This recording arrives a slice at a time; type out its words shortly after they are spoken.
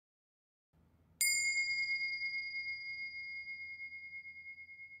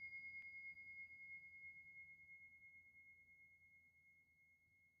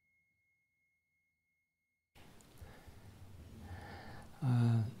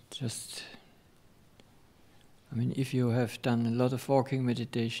just, I mean, if you have done a lot of walking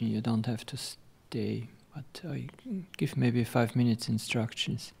meditation, you don't have to stay, but I give maybe 5 minutes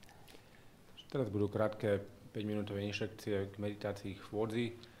instructions. Teraz budú krátke 5-minútové inštrukcie k meditácii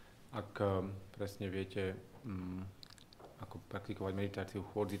chôdzi. Ak presne viete, ako praktikovať meditáciu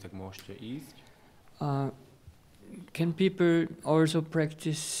chôdzi, tak môžete ísť. Can people also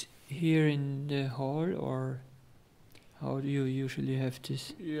practice here in the hall, or how do you usually have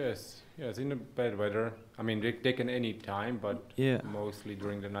this? Yes, in the bad weather. I mean, they can any time, but mostly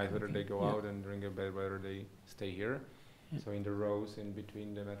during the nice weather they go out, and during the bad weather they stay here. Yeah. So in the rows in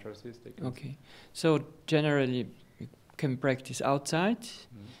between the mattresses they can. Okay, so generally you can practice outside.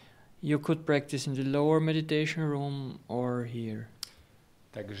 You could practice in the lower meditation room or here.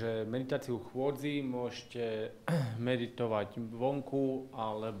 Takže meditáciu chôdzi môžete meditovať vonku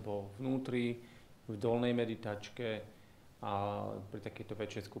alebo vnútri, v dolnej meditačke a pri takejto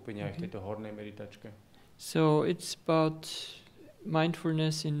väčšej skupine aj v tejto hornej meditačke. So it's about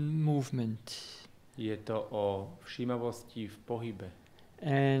mindfulness in movement. Je to o všímavosti v pohybe.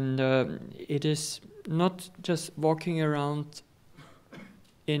 And it is not just walking around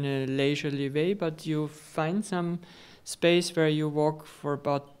in a leisurely way, but you find some space where you walk for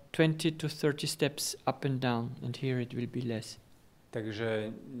about 20 to 30 steps up and down, and here it will be less.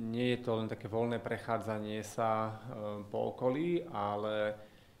 Takže nie je to len také voľné prechádzanie sa po okolí, ale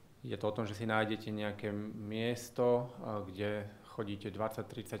je to o tom, že si nájdete nejaké miesto, kde chodíte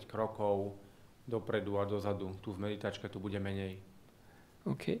 20-30 krokov dopredu a dozadu. Tu v meditačke tu bude menej.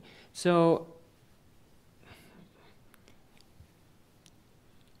 Okay, so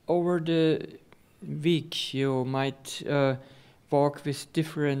over the week you might walk with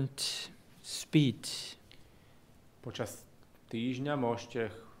different speed. Počas týždňa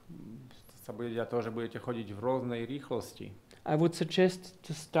sa bude diať to, že budete chodiť v rôznej rýchlosti. I would suggest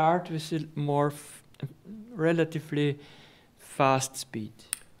to start with a more relatively fast speed.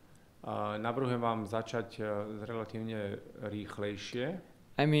 Navrhujem vám začať relatívne rýchlejšie.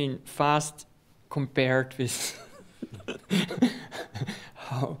 I mean fast compared with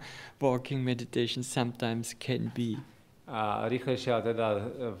how walking meditation sometimes can be. A rýchlejšie teda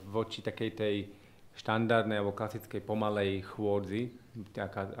voči takej tej štandardnej alebo klasickej pomalej chôdzi,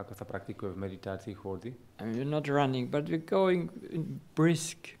 ako sa praktikuje v meditácii chôdzi. I mean, we're not running, but we're going in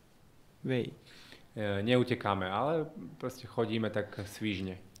brisk way. Neutekáme, ale proste chodíme tak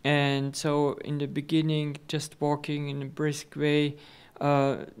svižne. And so in the beginning, just walking in a brisk way,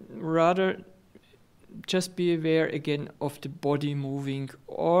 rather just be aware again of the body moving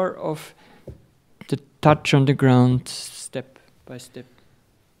or of the touch on the ground step by step.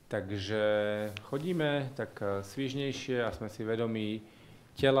 Takže chodíme tak svižnejšie a sme si vedomí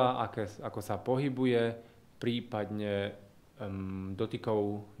tela, ako sa pohybuje, prípadne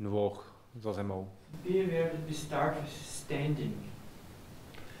dotykov nôh so zemou. Be aware that we start with standing.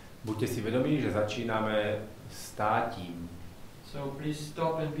 Buďte si vedomí, že začíname státím. So please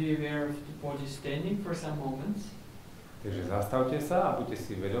stop and be aware of the body standing for some moments. Takže zastavte sa a buďte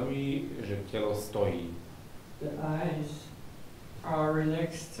si vedomí, že telo stojí. The eyes are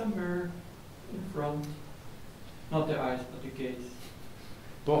relaxed somewhere in front. Not the eyes, but the gaze.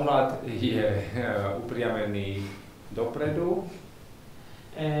 Pohľad je upriamený dopredu.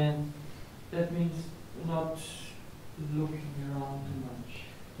 And that means not looking around too much.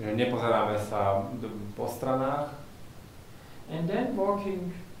 Nepozeráme sa po stranách. And then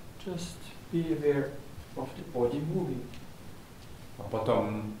walking, just be aware of the body moving. A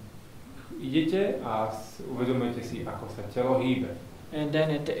potom idete a uvedomujete si, ako sa telo hýbe. And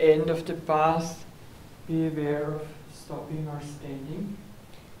then at the end of the path, be aware of stopping or standing.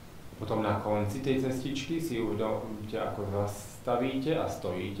 Potom na konci tej cestičky si uvedomíte, ako zastavíte a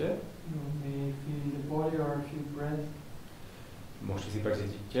stojíte. You may feel the body or a few breaths. Môžete si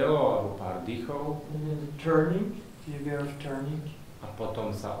precítiť telo alebo pár dýchov. And then the turning, be aware of turning. A potom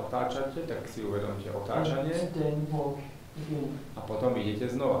sa otáčate, tak si uvedomte otáčanie. And then walk again. A potom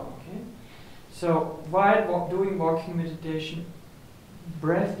idete znova. Okay. So while doing walking meditation,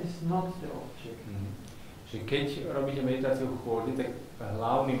 breath is not the object. Že keď robíte meditáciu chôdzi, tak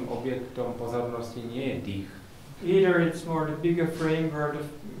hlavným objektom pozornosti nie je dých. Either it's more the bigger framework of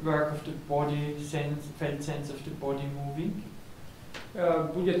the body, felt sense of the body moving.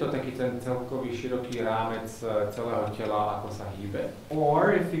 Bude to taký ten celkový široký rámec celého tela, ako sa hýbe.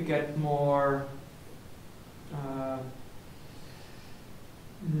 Or if we get more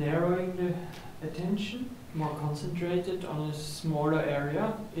narrowing the attention, more concentrated on a smaller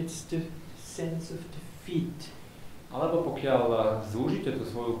area, it's the sense of the feet. Alebo pokiaľ zúžite tú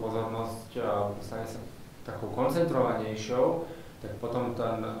svoju pozornosť a stane sa takou koncentrovanejšou, tak potom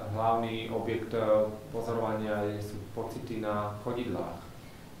ten hlavný objekt pozorovania sú pocity na chodidlách.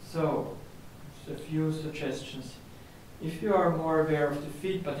 So, a few suggestions. If you are more aware of the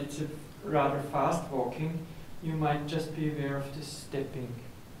feet, but it's a rather fast walking, you might just be aware of the stepping.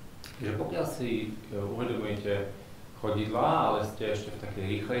 Že pokiaľ si uvedomujete chodidlá, ale ste ešte v takej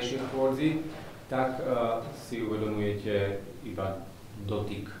rýchlejšej chôdzi, tak si uvedomujete iba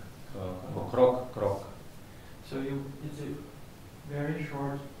dotyk, krok. So it's a very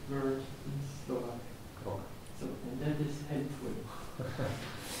short word in Slovak. Krok. So, and that is helpful.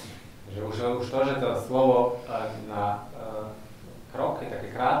 Že už to, že to slovo na krok je také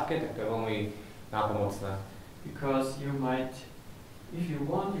krátke, tak to je veľmi nápomocné. Because you might, if you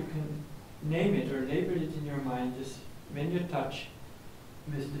want, you can name it or label it in your mind. Just when you touch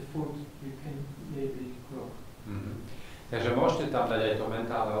with the foot, you can label it krok. Takže môžete tam dať aj to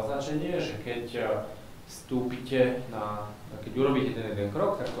mentálne označenie, že keď vstúpite keď urobíte ten jeden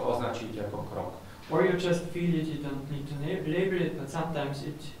krok, tak to označíte ako krok. Or you just feel it, you don't need to label it, but sometimes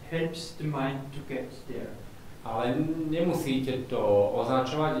it helps the mind to get there. Ale nemusíte to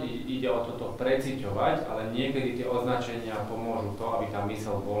označovať, ide o toto preciťovať, ale niekedy tie označenia pomôžu to, aby tá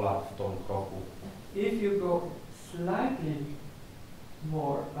myseľ bola v tom kroku. If you go slightly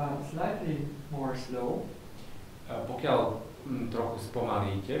more slow, pokiaľ trochu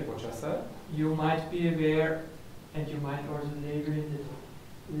spomalíte po čase, you might be aware, and you might also label it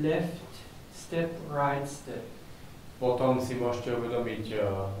left step, right step. Potom si môžete uvedomiť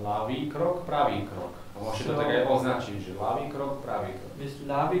ľavý krok, pravý krok. A môžete to tak aj označiť, že ľavý krok, pravý krok. With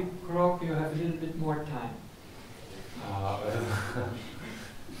ľavý krok you have a little bit more time.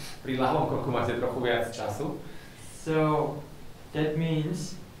 Pri ľavom kroku máte trochu viac času. So that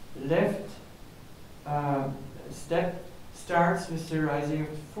means left step starts with the rising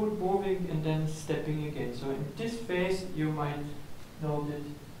of the foot, moving and then stepping again. So in this phase you might know that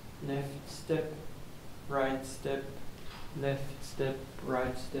left step, right step, left step,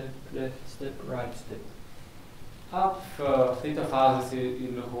 right step, left step, right step. A v tejto fáze si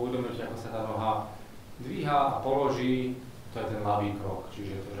jednoducho uvedomíte, ako sa tá noha dvíha a položí, to je ten ľavý krok.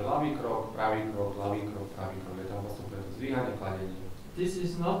 Čiže to je ľavý krok, pravý krok, ľavý krok, pravý krok. Je tam postupné to zdvíhanie, kladenie. This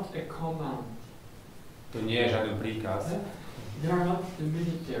is not a command. To nie je žiaden príkaz. They are not the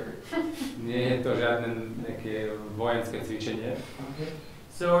military. Nie je to žiadne nejaké vojenské cvičenie. Okay.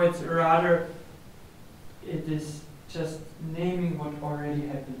 So it's rather, it is just naming what already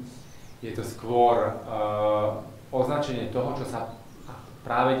happens. Je to skôr označenie toho, čo sa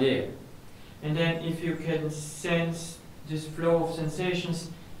práve deje. And then if you can sense this flow of sensations,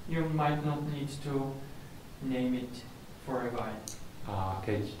 you might not need to name it for a while. A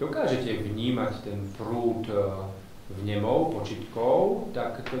keď dokážete vnímať ten prúd vnemov, počitkov,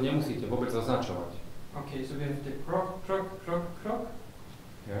 tak to nemusíte vôbec označovať. Okay, so we have the krok, krok, krok, krok.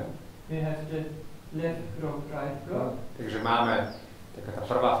 Yeah. We have the left krok, right krok. Takže máme, taká tá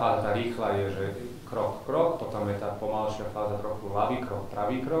prvá fáza, tá rýchla je, že krok, krok, potom je tá pomalšia fáza trochu ľavý krok,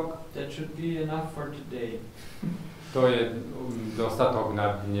 pravý krok. That should be enough for today. To je dostatok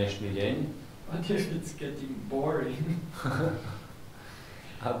na dnešný deň. What if it's getting boring?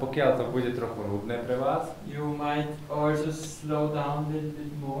 A pokiaľ to bude trochu nudné pre vás, you might also slow down a little bit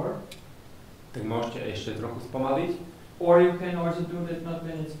more. Tak môžete ešte trochu spomaliť. Or you can also do that not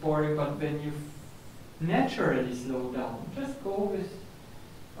when it's boring, but when you naturally slow down. Just go with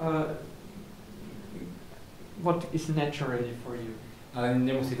what is naturally for you. Ale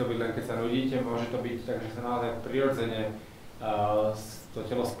nemusí to byť len keď sa nudíte, môže to byť tak, že sa naozaj prirodzene to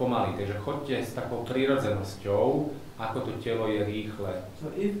telo spomalí. Takže choďte s takou prirodzenosťou, ako to telo je rýchle.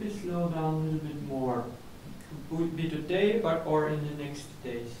 So if we slow down a little bit more, would be today but or in the next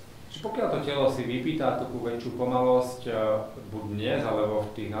days. Čiže pokiaľ to telo si vypýta takú väčšiu pomalosť buď dnes, alebo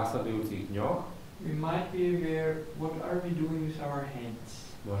v tých následujúcich dňoch, we might be aware what are we doing with our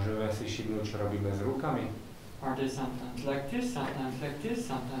hands. Môžeme si všimnúť, čo robíme s rukami. Are they sometimes like this, sometimes like this,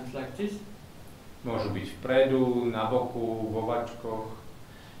 sometimes like this? Môžu byť vpredu, na boku, vo vačkoch.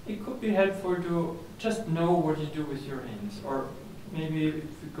 It could be helpful to just know what you do with your hands, or maybe if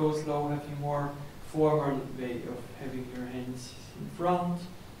it goes slow, have a more formal way of having your hands in front,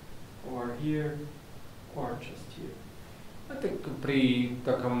 or here, or just here. A tak pri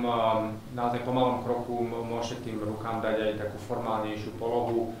takom naozaj pomalom kroku môžete tým rukám dať aj takú formálnejšiu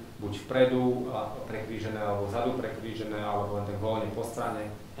polohu, buď vpredu prekrížené, alebo vzadu prekrížené, alebo len tak voľne po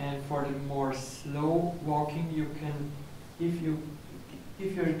strane. And for the more slow walking, you can, if you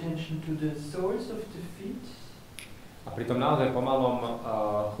give your attention to the soles of the feet. A pri tom naozaj pomalom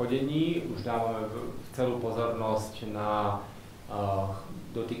chodení už dávame celú pozornosť na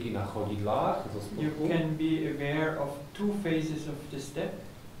dotyky na chodidlách zo spodku. You can be aware of two phases of the step.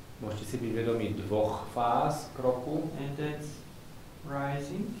 Môžete si byť vedomí dvoch fáz kroku. And that's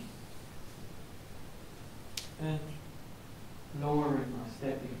rising and lowering or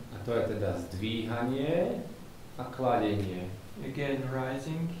stepping. A to je teda zdvíhanie a kladenie. Again,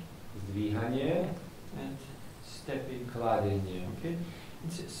 rising, Zdvíhanie, and stepping. kladenie. Okay,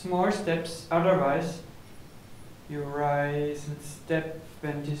 it's small steps. Otherwise, you rise and step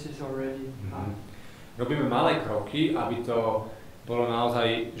when this is already done. Robíme malé kroky, aby to bolo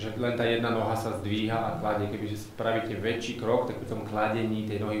naozaj, že len tá jedna noha sa zdvíha a kladie. Kebyže spravíte väčší krok, tak pri tom kladení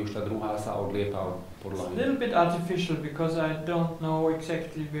tej nohy už tá druhá sa odliepa od podlahy. It's a little bit artificial because I don't know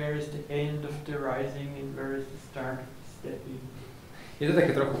exactly where is the end of the rising and where is the start of the stepping. Je to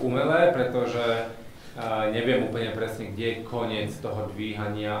také trochu umelé, pretože neviem úplne presne, kde je koniec toho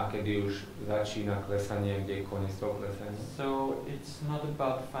dvíhania a kedy už začína klesanie, kde je koniec toho klesania. So it's not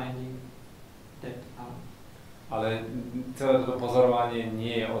about finding that out. Ale celé toto pozorovanie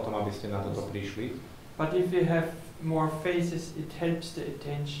nie je o tom, aby ste na toto prišli. But if you have more phases, it helps the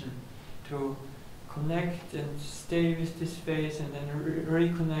attention to connect and stay with this phase and then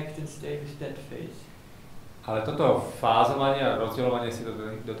reconnect and stay with that phase. Ale toto fázovanie a rozdielovanie si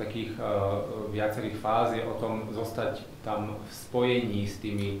do takých viacerých fáz je o tom zostať tam v spojení s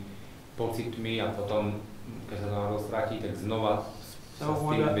tými pocitmi a potom, keď sa to roztratí, tak znova sa s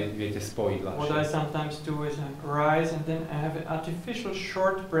tým viete spojiť ľahšie. What I sometimes do is I rise and then I have an artificial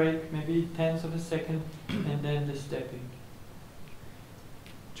short break, maybe tenths of a second, and then the stepping.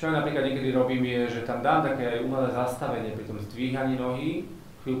 Čo ja napríklad niekedy robím je, že tam dám také umelé zastavenie pri tom zdvíhaní nohy,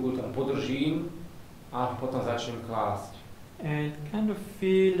 chvíľku tam podržím a potom začnem klásť. And kind of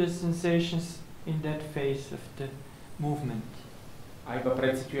feel the sensations in that phase of the movement. A iba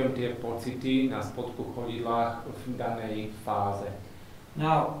preciťujem tie pocity na spodku chodidlách v danej fáze.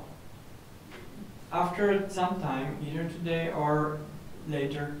 Now, after some time, either today or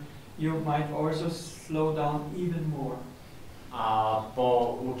later, you might also slow down even more. A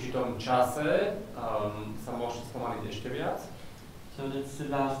po určitom čase sa môžete spomaliť ešte viac. So that's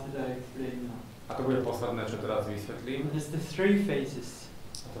the last that I explained now. A to bude posledné, čo teraz vysvetlím. And it's the three phases.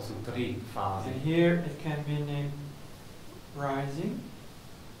 A to sú tri fázy. And here it can be named rising,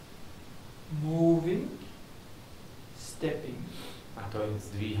 moving, stepping. A to je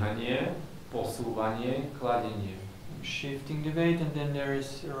zdvíhanie, posúvanie, kladenie. Shifting the weight, and then there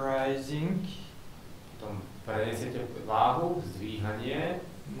is rising, Potom prenesiete váhu, zdvíhanie,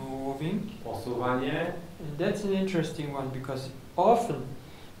 moving. posúvanie. And that's an interesting one because often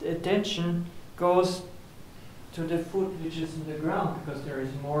the attention goes to the foot which is in the ground because there is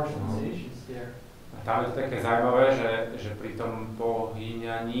more sensations there. A tam je to také zaujímavé, že pri tom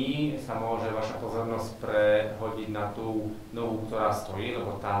pohýňaní sa môže vaša pozornosť prehodiť na tú nohu, ktorá stojí,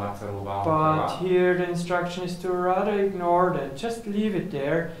 lebo tá má celú váhu. But here the instruction is to rather ignore that. Just leave it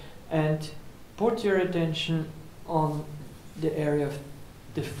there and put your attention on the area of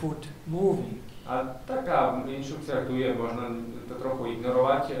the foot moving. A taká inštrukcia tu je možno to trochu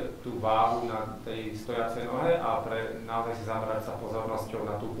ignorovať, tú váhu na tej stojacej nohe a naozaj si zamerať sa pozornosťou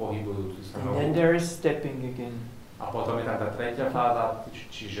na tú pohybujúcu sa nohu. And then there is stepping again. A potom je tam tá tretia fáza,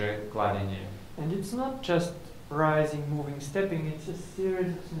 čiže kladenie. And it's not just rising, moving, stepping, it's a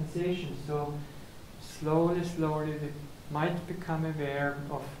series of sensations. So slowly we might become aware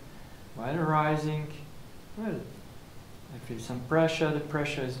of while rising, well, I feel some pressure, the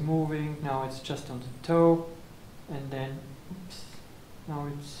pressure is moving, now it's just on the toe, and then, oops,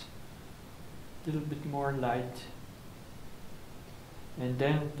 now it's a little bit more light. And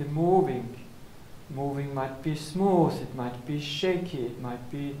then the moving might be smooth, it might be shaky, it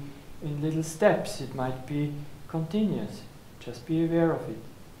might be in little steps, it might be continuous, just be aware of it.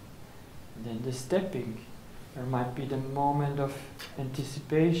 And then the stepping, there might be the moment of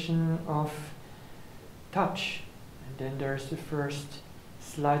anticipation of touch. And then there's the first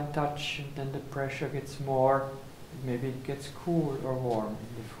slight touch, and then the pressure gets more, maybe it gets cool or warm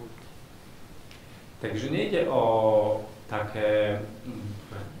in the foot. Takže nejde o také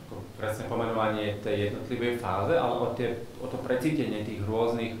presne pomenovanie tej jednotlivej fáze, ale o to precítenie tých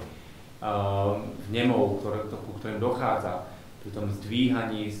rôznych vnemov, ku ktorým dochádza. Pri tom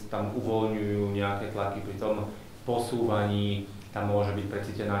zdvíhaní tam uvoľňujú nejaké tlaky, pri tom posúvaní tam môže byť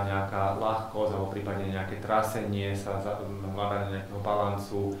precítená nejaká ľahkosť alebo prípadne nejaké trasenie sa, hľadanie nejakého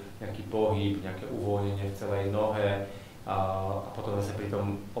balancu, nejaký pohyb, nejaké uvoľnenie v celej nohe a potom zase pri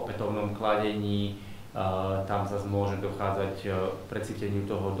tom opätovnom kladení tam zase môže dochádzať k precíteniu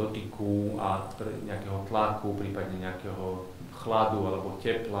toho dotyku a nejakého tlaku, prípadne nejakého chladu alebo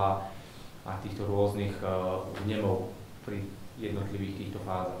tepla a týchto rôznych vnemov pri jednotlivých týchto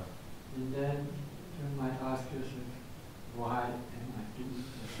fázach. And then you might ask yourself, why am I doing this?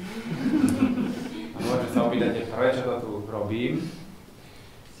 A môžete sa opýtať, prečo to tu robím?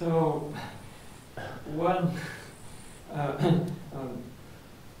 So, one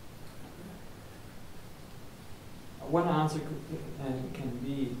answer can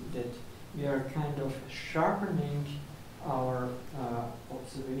be that we are kind of sharpening our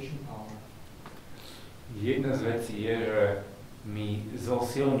observation power. Jedna z vecí je, že my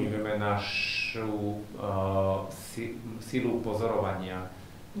zosilňujeme našu silu pozorovania.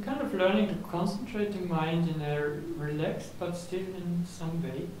 I'm kind of learning to concentrate the mind in a relaxed but still in some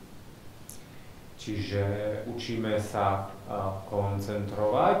way. Čiže učíme sa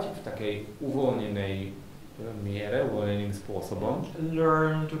koncentrovať v takej uvoľnenej miere, uvoľneným spôsobom.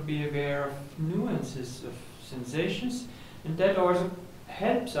 Learn to be aware of nuances of sensations, and that also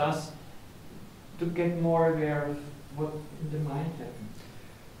helps us to get more aware of what in the mind happens.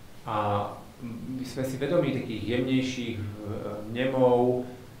 A my sme si vedomí takých jemnejších vnemov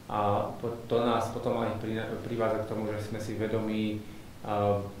a to nás potom aj privádza k tomu, že sme si vedomí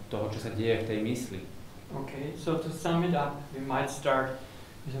toho, čo sa deje v tej mysli. Okay, so to sum it up, we might start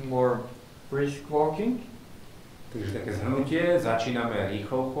with a more brisk walking. Takže také zhrnutie, začíname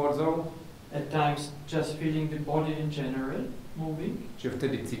rýchlou chôdzou. At times just feeling the body in general moving. Čiže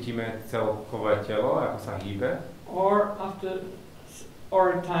vtedy cítime celkové telo, ako sa hýbe. Or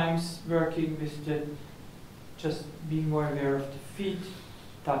at times working with the, just being more aware of the feet,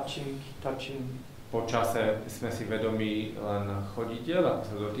 touching. Po čase sme si vedomí len choditeľ, ako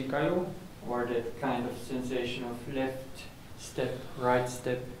sa dotýkajú. Or that kind of sensation of left step, right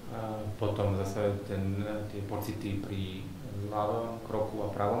step. Potom zase tie pocity pri ľavom kroku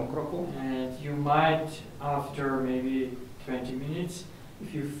a pravom kroku. And you might, after maybe 20 minutes,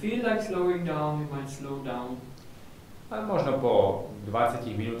 if you feel like slowing down, you might slow down. A možno po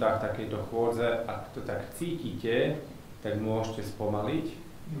 20 minútach takejto chôdze, ak to tak cítite, tak môžete spomaliť.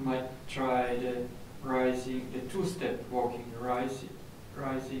 You might try the two-step walking,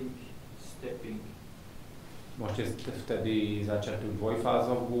 rising, stepping. Môžete vtedy začať tú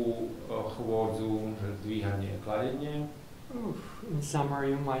dvojfázovú chôdzu, že dvíhanie, kladenie. In summer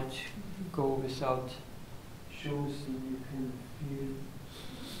you might go without shoes and you can feel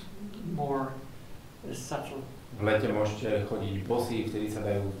more subtle. V lete môžete chodiť bosí, vtedy sa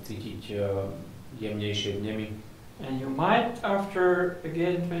dajú cítiť jemnejšie vnemy. And you might, after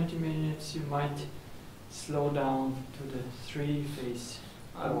again 20 minutes, you might slow down to the three-phase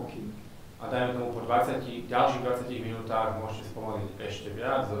walking. A dajme tomu po ďalších 20 minútach môžete spomaliť ešte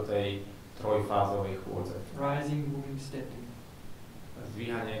viac do tej trojfázovej chôdze. Rising, moving, stepping.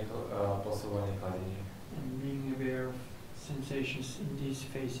 Zdvíhanie, posúvanie, kladenie. And being aware of sensations in these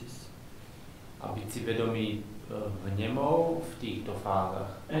phases. A byť si vedomý vnemov v týchto fázach.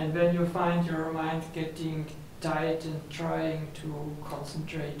 And when you find your mind getting tight and trying to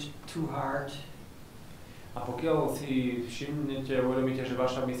concentrate too hard, a pokiaľ si všimnete, uvedomíte, že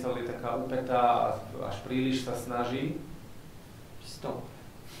vaša myseľ je taká upätá a až príliš sa snaží, stop.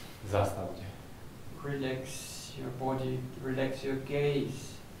 Zastavte. Relax your body, relax your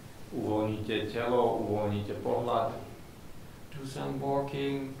gaze. Uvoľnite telo, uvoľnite pohľad. Do some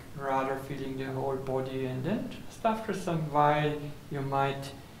walking, rather feeling the whole body, and then just after some while you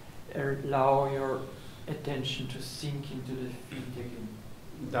might allow your attention to sink into the feet again.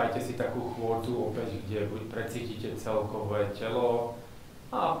 Dajte si takú chôdzu opäť, kde precítite celkové telo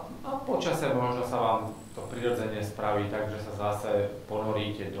a počase možno sa vám to prirodzene spraví tak, že sa zase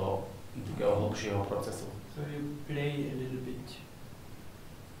ponoríte do takého hlbšieho procesu. So you play a little bit.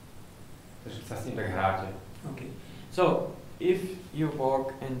 Takže sa s ním tak hráte. Okay. So if you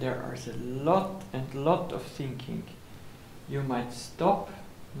walk and there is a lot of thinking, you might stop,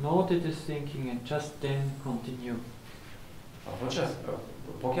 note the thinking and just then continue. A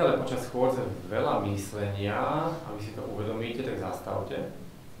pokiaľ je počas chôdze veľa myslenia a vy si to uvedomíte, tak zastavte.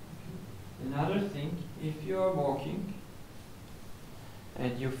 Another thing, if you are walking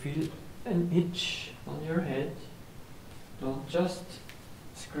and you feel an itch on your head, don't just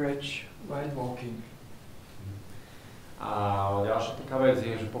scratch while walking. A ďalšia taká vec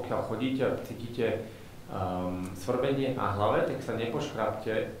je, že pokiaľ chodíte a cítite svrbenie na hlave, tak sa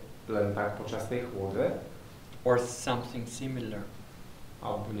nepoškrabte len tak počas tej chôdze. Or something similar.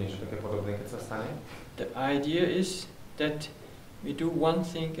 Alebo niečo také podobné, keď sa stane. The idea is that we do one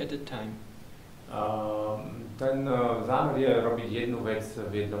thing at a time. Ten zámer je robiť jednu vec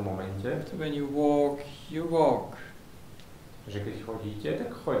v jednom momente. So when you walk, you walk. Že keď chodíte, tak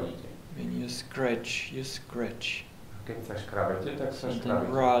chodíte. When you scratch, you scratch. Keď sa škrabete, tak sa and škrabete.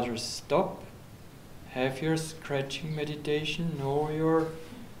 then rather stop, have your scratching meditation, know your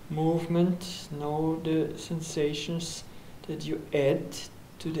movement, know the sensations that you add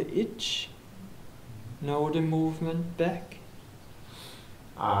to the itch, know the movement back.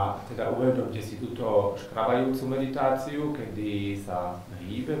 A teda uvedomte si túto škrabajúcu meditáciu, kedy sa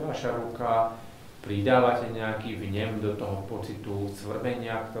hýbe vaša ruka, pridávate nejaký vnem do toho pocitu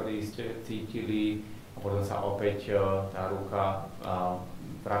svrbenia, ktorý ste cítili, a potom sa opäť tá ruka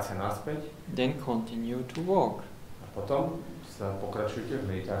vracia naspäť. Then continue to walk. A potom sa pokračujete v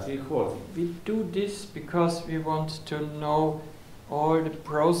meditácii chôdzi. We do this because we want to know all the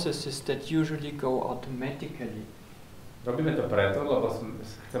processes that usually go automatically. Robíme to preto, lebo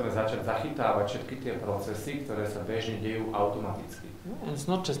chceme začať zachytávať všetky tie procesy, ktoré sa bežne dejú automaticky. And it's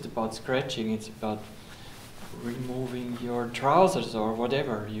not just about scratching, it's about removing your trousers or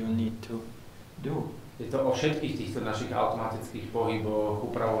whatever you need to do. Je to o všetkých týchto našich automatických pohyboch,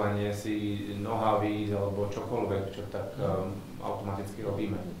 upravovanie si nohavíc alebo čokoľvek, čo tak automaticky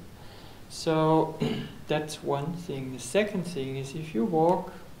robíme. So that's one thing. The second thing is if you walk,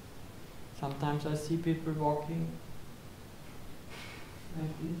 sometimes I see people walking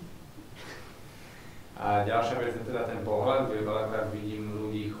like this. A ďalšia vec je teda ten pohľad, kde veľakrát vidím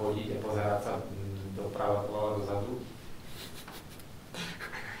ľudí chodiť a pozerať sa doprava, dozadu.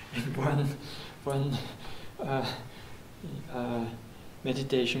 In one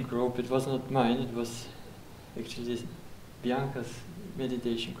meditation group, it was not mine, it was actually Bianca's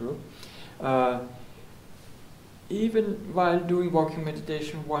meditation group. Even while doing walking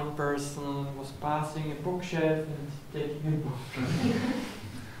meditation, one person was passing a bookshelf and taking a book.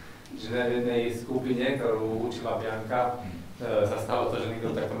 Že na jednej skupine, ktorú učila Bianka, sa stalo to, že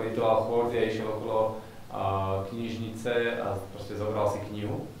niekto takto meditoval v chôdzi a išiel okolo knižnice a proste zobral si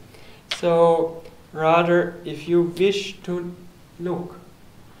knihu. So, rather, if you wish to look,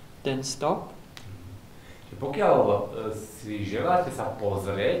 then stop. Pokiaľ si želáte sa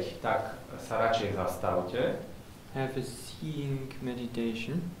pozrieť, tak sa radšej zastavte. Have a seeing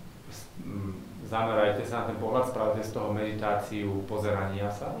meditation. Zamerajte sa na ten pohľad, spravte z toho meditáciu pozerania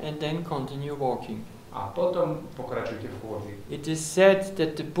sa. And then continue walking. A potom pokračujte v chôdzi. It is said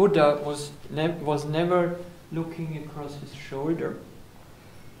that the Buddha was never looking across his shoulder.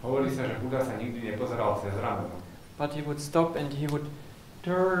 Hovorí sa, že Buddha sa nikdy nepozeral cez rameno. But he would stop and he would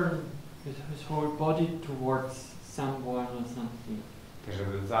turn his whole body towards someone or something.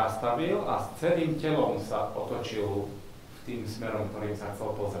 Takže zastavil a s celým telom sa otočil tým smerom, ktorým sa chcel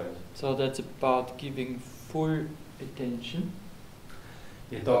pozrieť. So that's about giving full attention.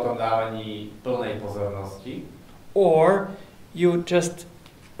 Je to o tom dávaní plnej pozornosti. Or you just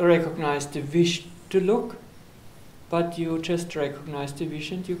recognize the wish to look, but you just recognize the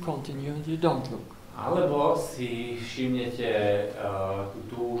wish and you continue and you don't look. Alebo si všimnete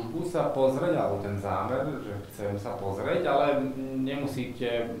tú túžbu sa pozrieť, alebo ten zámer, že chcem sa pozrieť, ale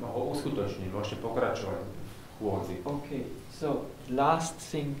nemusíte ho uskutočniť, môžete pokračovať v chôdzi. Okay, so last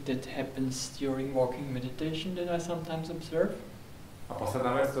thing that happens during walking meditation that I sometimes observe. A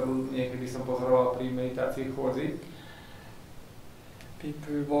posledná vec, ktorú niekedy som pozoroval pri meditácii chôdzi.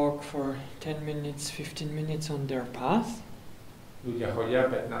 People walk for 10 minutes, 15 minutes on their path. Ľudia chodia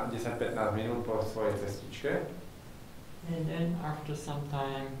 10-15 minút po svojej cestičke. And then after some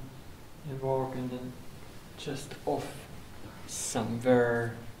time they walk and then just off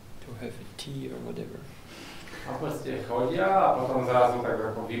somewhere to have a tea or whatever. A proste chodia a potom zrazu tak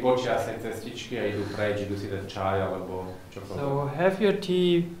ako vybočia sa cestičky a idú preč, idú si dať čaj alebo čokoľvek. So have your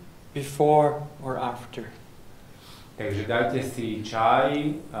tea before or after. Takže dajte si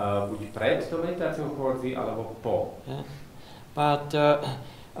čaj buď pred tou meditáciou chôdzi alebo po. Yeah. But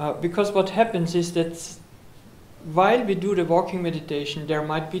because what happens is that while we do the walking meditation, there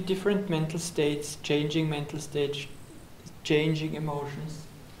might be different mental states, changing mental states, changing emotions.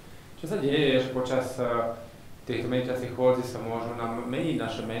 Čo sa deje, že počas tejto meditácie chôdzi sa môžu nám meniť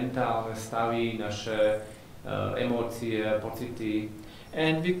naše mentálne stavy, naše emócie, pocity.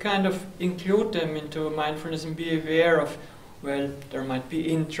 And we kind of include them into mindfulness and be aware of, well, there might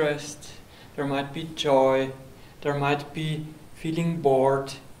be interest, there might be joy, there might be feeling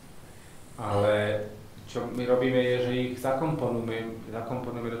bored. Ale čo my robíme je, že ich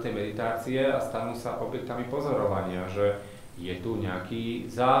zakomponujeme do tej meditácie a stanú sa objektami pozorovania, že je tu nejaký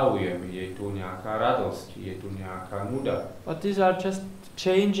záujem, je tu nejaká radosť, je tu nejaká nuda. But these are just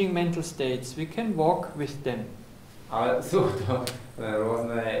changing mental states. We can walk with them. Ale sú to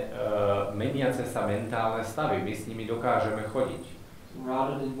rôzne meniace sa mentálne stavy, my s nimi dokážeme chodiť.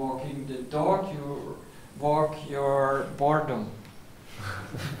 Rather than walking the dog, you walk your boredom.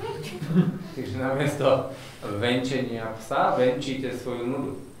 Takže namiesto venčenia psa, venčíte svoju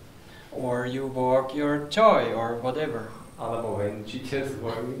nudu. Or you walk your joy or whatever. Alebo venčíte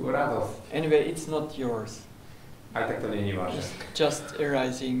svoju radosť. Anyway, it's not yours. Aj tak to nie je vaše. Just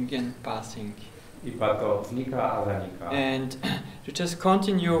arising and passing. Iba to vzniká a zaniká. And to just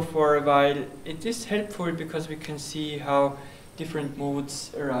continue for a while, it is helpful because we can see how different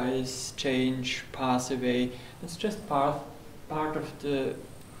moods arise, change, pass away. It's just part of the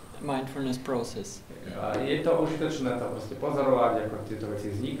mindfulness process. Je to užitočné to proste pozorovať, ako tieto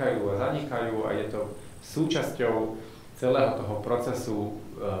veci vznikajú a zanikajú a je to súčasťou celého toho procesu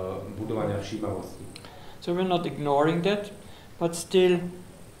budovania všímavosti. So we're not ignoring that, but still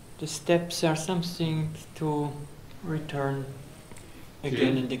the steps are something to return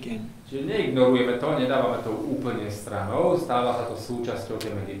again and again. Čiže neignorujeme to, nedávame to úplne stranou, stáva sa to súčasťou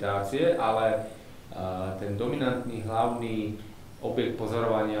tej meditácie, ale ten dominantný hlavný objekt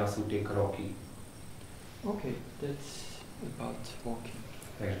pozorovania sú tie kroky. Okay, that's about walking.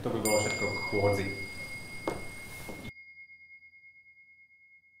 Takže to by bolo všetko k chôdzi.